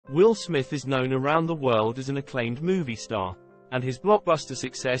Will Smith is known around the world as an acclaimed movie star, and his blockbuster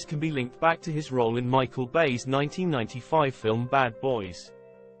success can be linked back to his role in Michael Bay's 1995 film Bad Boys.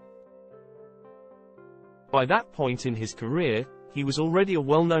 By that point in his career, he was already a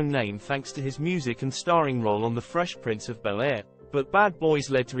well-known name thanks to his music and starring role on The Fresh Prince of Bel-Air, but Bad Boys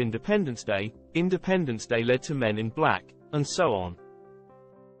led to Independence Day led to Men in Black, and so on.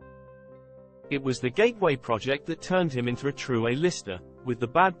 It was the Gateway project that turned him into a true A-lister, with the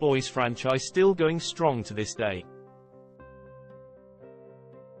Bad Boys franchise still going strong to this day.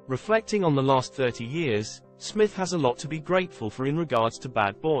 Reflecting on the last 30 years, Smith has a lot to be grateful for in regards to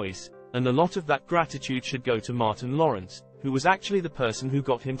Bad Boys, and a lot of that gratitude should go to Martin Lawrence, who was actually the person who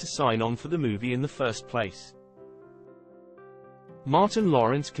got him to sign on for the movie in the first place. Martin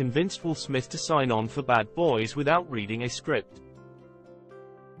Lawrence convinced Will Smith to sign on for Bad Boys without reading a script.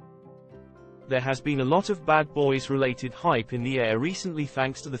 There has been a lot of Bad Boys related hype in the air recently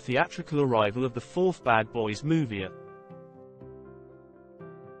thanks to the theatrical arrival of the fourth Bad Boys movie.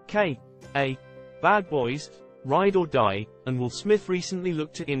 Bad Boys, Ride or Die, and Will Smith recently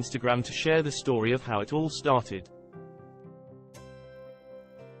looked to Instagram to share the story of how it all started.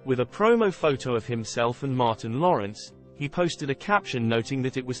 With a promo photo of himself and Martin Lawrence, he posted a caption noting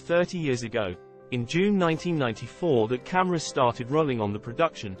that it was 30 years ago, in June 1994, that cameras started rolling on the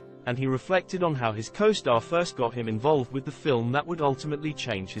production, and he reflected on how his co-star first got him involved with the film that would ultimately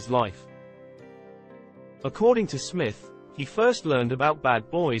change his life. According to Smith, he first learned about Bad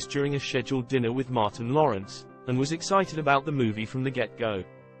Boys during a scheduled dinner with Martin Lawrence, and was excited about the movie from the get-go.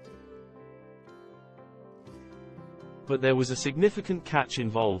 But there was a significant catch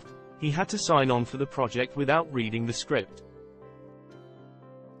involved. He had to sign on for the project without reading the script.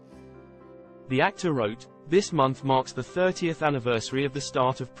 The actor wrote, "This month marks the 30th anniversary of the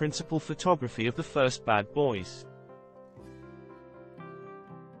start of principal photography of the first Bad Boys.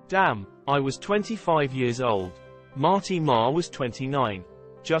 Damn, I was 25 years old. Marty Marr was 29.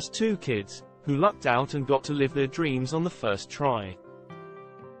 Just two kids, who lucked out and got to live their dreams on the first try."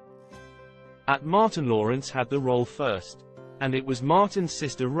 Martin Lawrence had the role first. And it was Martin's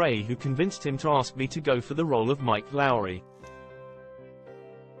sister Ray who convinced him to ask me to go for the role of Mike Lowrey.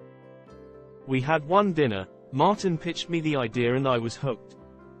 We had one dinner, Martin pitched me the idea and I was hooked.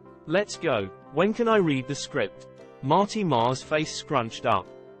 "Let's go, when can I read the script?" Marty Marr's face scrunched up.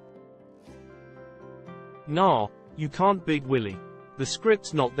 "Nah, you can't, Big Willie. The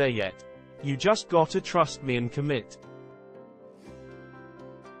script's not there yet. You just gotta trust me and commit."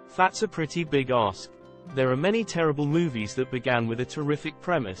 That's a pretty big ask. There are many terrible movies that began with a terrific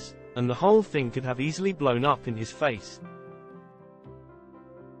premise, and the whole thing could have easily blown up in his face.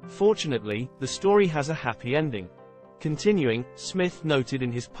 Fortunately, the story has a happy ending. Continuing, Smith noted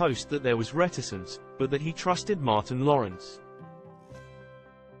in his post that there was reticence, but that he trusted Martin Lawrence.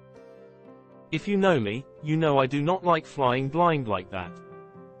 "If you know me, you know I do not like flying blind like that.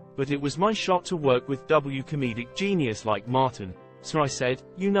 But it was my shot to work with comedic genius like Martin, so I said,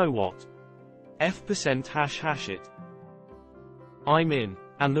 you know what? F% ## it. I'm in.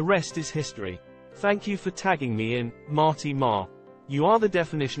 And the rest is history. Thank you for tagging me in, Marty Marr. You are the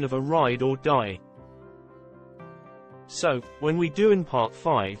definition of a ride or die." So, when we do in part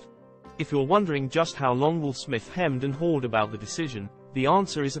 5, if you're wondering just how long Will Smith hemmed and hawed about the decision, the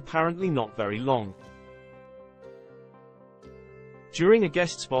answer is apparently not very long. During a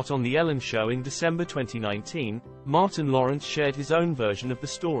guest spot on The Ellen Show in December 2019, Martin Lawrence shared his own version of the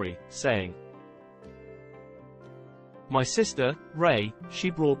story, saying, "My sister, Ray, she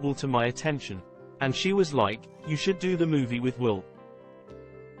brought Will to my attention. And she was like, you should do the movie with Will.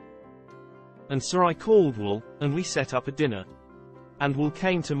 And so I called Will, and we set up a dinner. And Will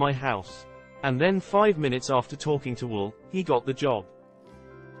came to my house. And then 5 minutes after talking to Will, he got the job.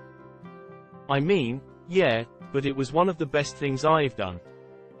 I mean, yeah, but it was one of the best things I've done.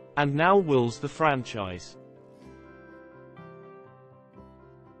 And now Will's the franchise.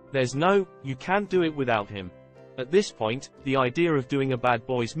 There's no, you can't do it without him." At this point, the idea of doing a Bad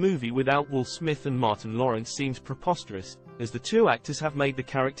Boys movie without Will Smith and Martin Lawrence seems preposterous, as the two actors have made the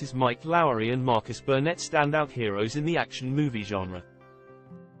characters Mike Lowrey and Marcus Burnett standout heroes in the action movie genre.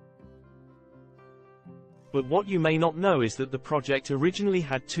 But what you may not know is that the project originally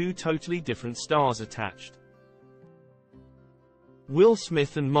had two totally different stars attached. Will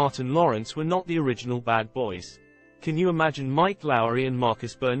Smith and Martin Lawrence were not the original Bad Boys. Can you imagine Mike Lowrey and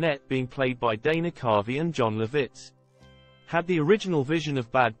Marcus Burnett being played by Dana Carvey and Jon Lovitz? Had the original vision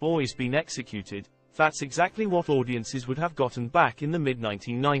of Bad Boys been executed, that's exactly what audiences would have gotten back in the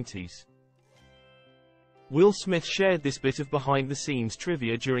mid-1990s. Will Smith shared this bit of behind-the-scenes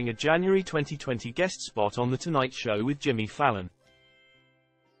trivia during a January 2020 guest spot on The Tonight Show with Jimmy Fallon.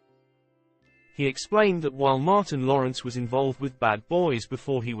 He explained that while Martin Lawrence was involved with Bad Boys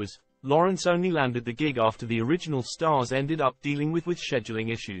before he was, Lawrence only landed the gig after the original stars ended up dealing with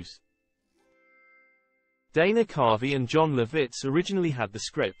scheduling issues. Dana Carvey and Jon Lovitz originally had the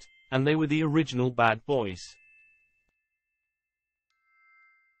script, and they were the original Bad Boys.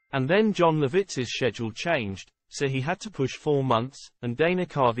 And then Jon Lovitz's schedule changed, so he had to push 4 months, and Dana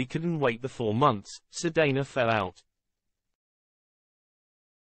Carvey couldn't wait the 4 months, so Dana fell out.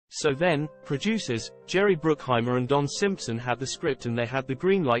 So then, producers, Jerry Bruckheimer and Don Simpson had the script and they had the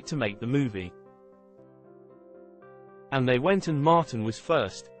green light to make the movie. And they went and Martin was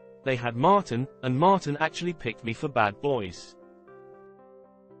first. They had Martin, and Martin actually picked me for Bad Boys.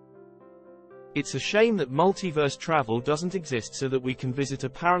 It's a shame that multiverse travel doesn't exist so that we can visit a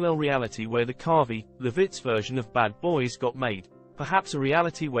parallel reality where the Carvey, Lovitz version of Bad Boys got made, perhaps a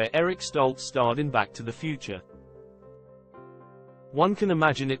reality where Eric Stoltz starred in Back to the Future. One can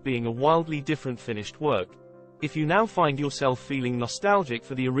imagine it being a wildly different finished work. If you now find yourself feeling nostalgic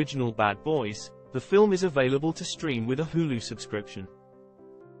for the original Bad Boys, the film is available to stream with a Hulu subscription.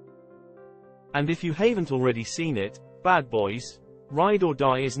 And if you haven't already seen it, Bad Boys: Ride or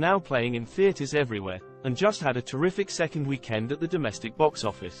Die is now playing in theaters everywhere, and just had a terrific second weekend at the domestic box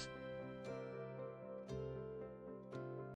office.